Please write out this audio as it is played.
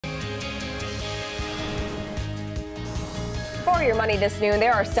Power Your Money this noon.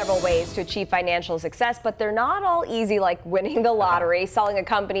 There are several ways to achieve financial success, but they're not all easy, like winning the lottery, selling a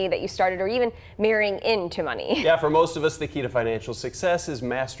company that you started, or even marrying into money. Yeah, for most of us, the key to financial success is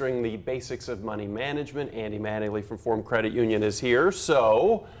mastering the basics of money management. Andy Mattingly from Forum Credit Union is here.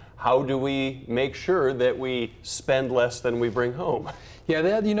 So how do we make sure that we spend less than we bring home? Yeah,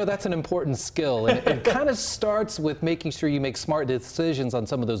 that's an important skill, and it kind of starts with making sure you make smart decisions on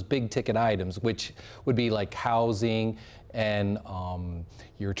some of those big ticket items, which would be like housing and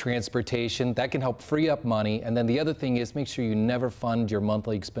your transportation. That can help free up money. And then the other thing is make sure you never fund your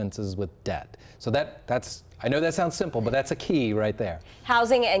monthly expenses with debt. So that's, I know that sounds simple, but that's a key right there.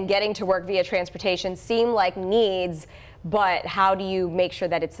 Housing and getting to work via transportation seem like needs, but how do you make sure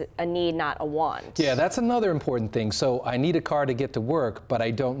that it's a need, not a want? Yeah, that's another important thing. So I need a car to get to work, but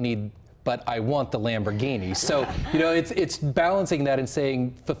I want the Lamborghini. So, it's balancing that and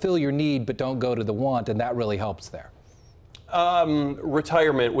saying fulfill your need, but don't go to the want, and that really helps there.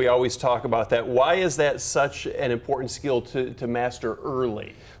 Retirement, we always talk about that. Why is that such an important skill to master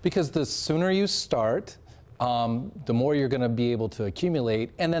early? Because the sooner you start, the more you're going to be able to accumulate,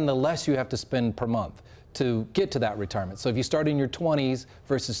 and then the less you have to spend per month to get to that retirement. So if you start in your 20s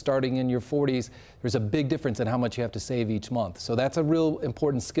versus starting in your 40s, there's a big difference in how much you have to save each month. So that's a real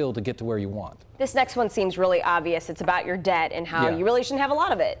important skill to get to where you want. This next one seems really obvious. It's about your debt and how you really shouldn't have a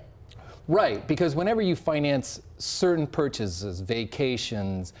lot of it. Right, because whenever you finance certain purchases,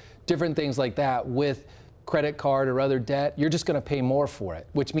 vacations, different things like that with credit card or other debt, you're just going to pay more for it,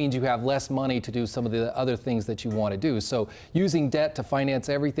 which means you have less money to do some of the other things that you want to do. So using debt to finance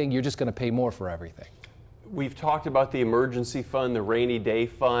everything, you're just going to pay more for everything. We've talked about the emergency fund, the rainy day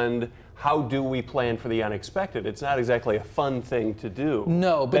fund. How do we plan for the unexpected? It's not exactly a fun thing to do.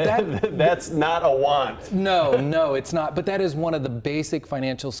 No, but that's not a want. No, it's not. But that is one of the basic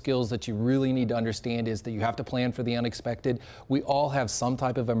financial skills that you really need to understand, is that you have to plan for the unexpected. We all have some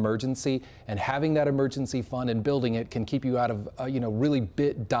type of emergency, and having that emergency fund and building it can keep you out of really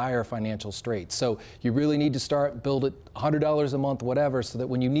dire financial straits. So you really need to build it $100 a month, whatever, so that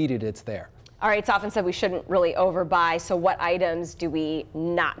when you need it, it's there. All right, it's often said we shouldn't really overbuy. So what items do we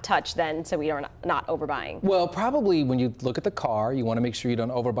not touch then so we are not overbuying? Well, probably when you look at the car, you want to make sure you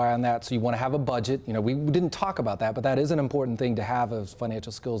don't overbuy on that. So you want to have a budget. We didn't talk about that, but that is an important thing to have as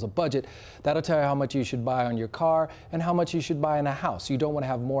financial skills, a budget. That'll tell you how much you should buy on your car and how much you should buy in a house. You don't want to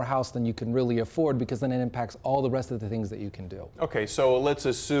have more house than you can really afford, because then it impacts all the rest of the things that you can do. Okay, so let's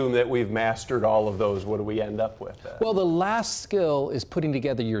assume that we've mastered all of those. What do we end up with then? Well, the last skill is putting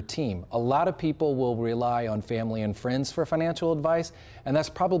together your team. A lot of people will rely on family and friends for financial advice, and that's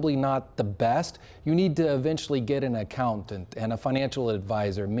probably not the best. You need to eventually get an accountant and a financial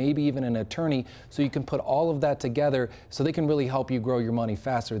advisor, maybe even an attorney, so you can put all of that together so they can really help you grow your money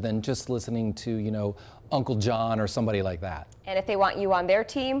faster than just listening to, Uncle John or somebody like that. And if they want you on their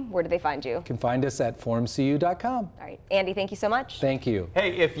team, where do they find you? You can find us at forumcu.com. All right, Andy, thank you so much. Thank you.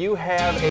 Hey, if you have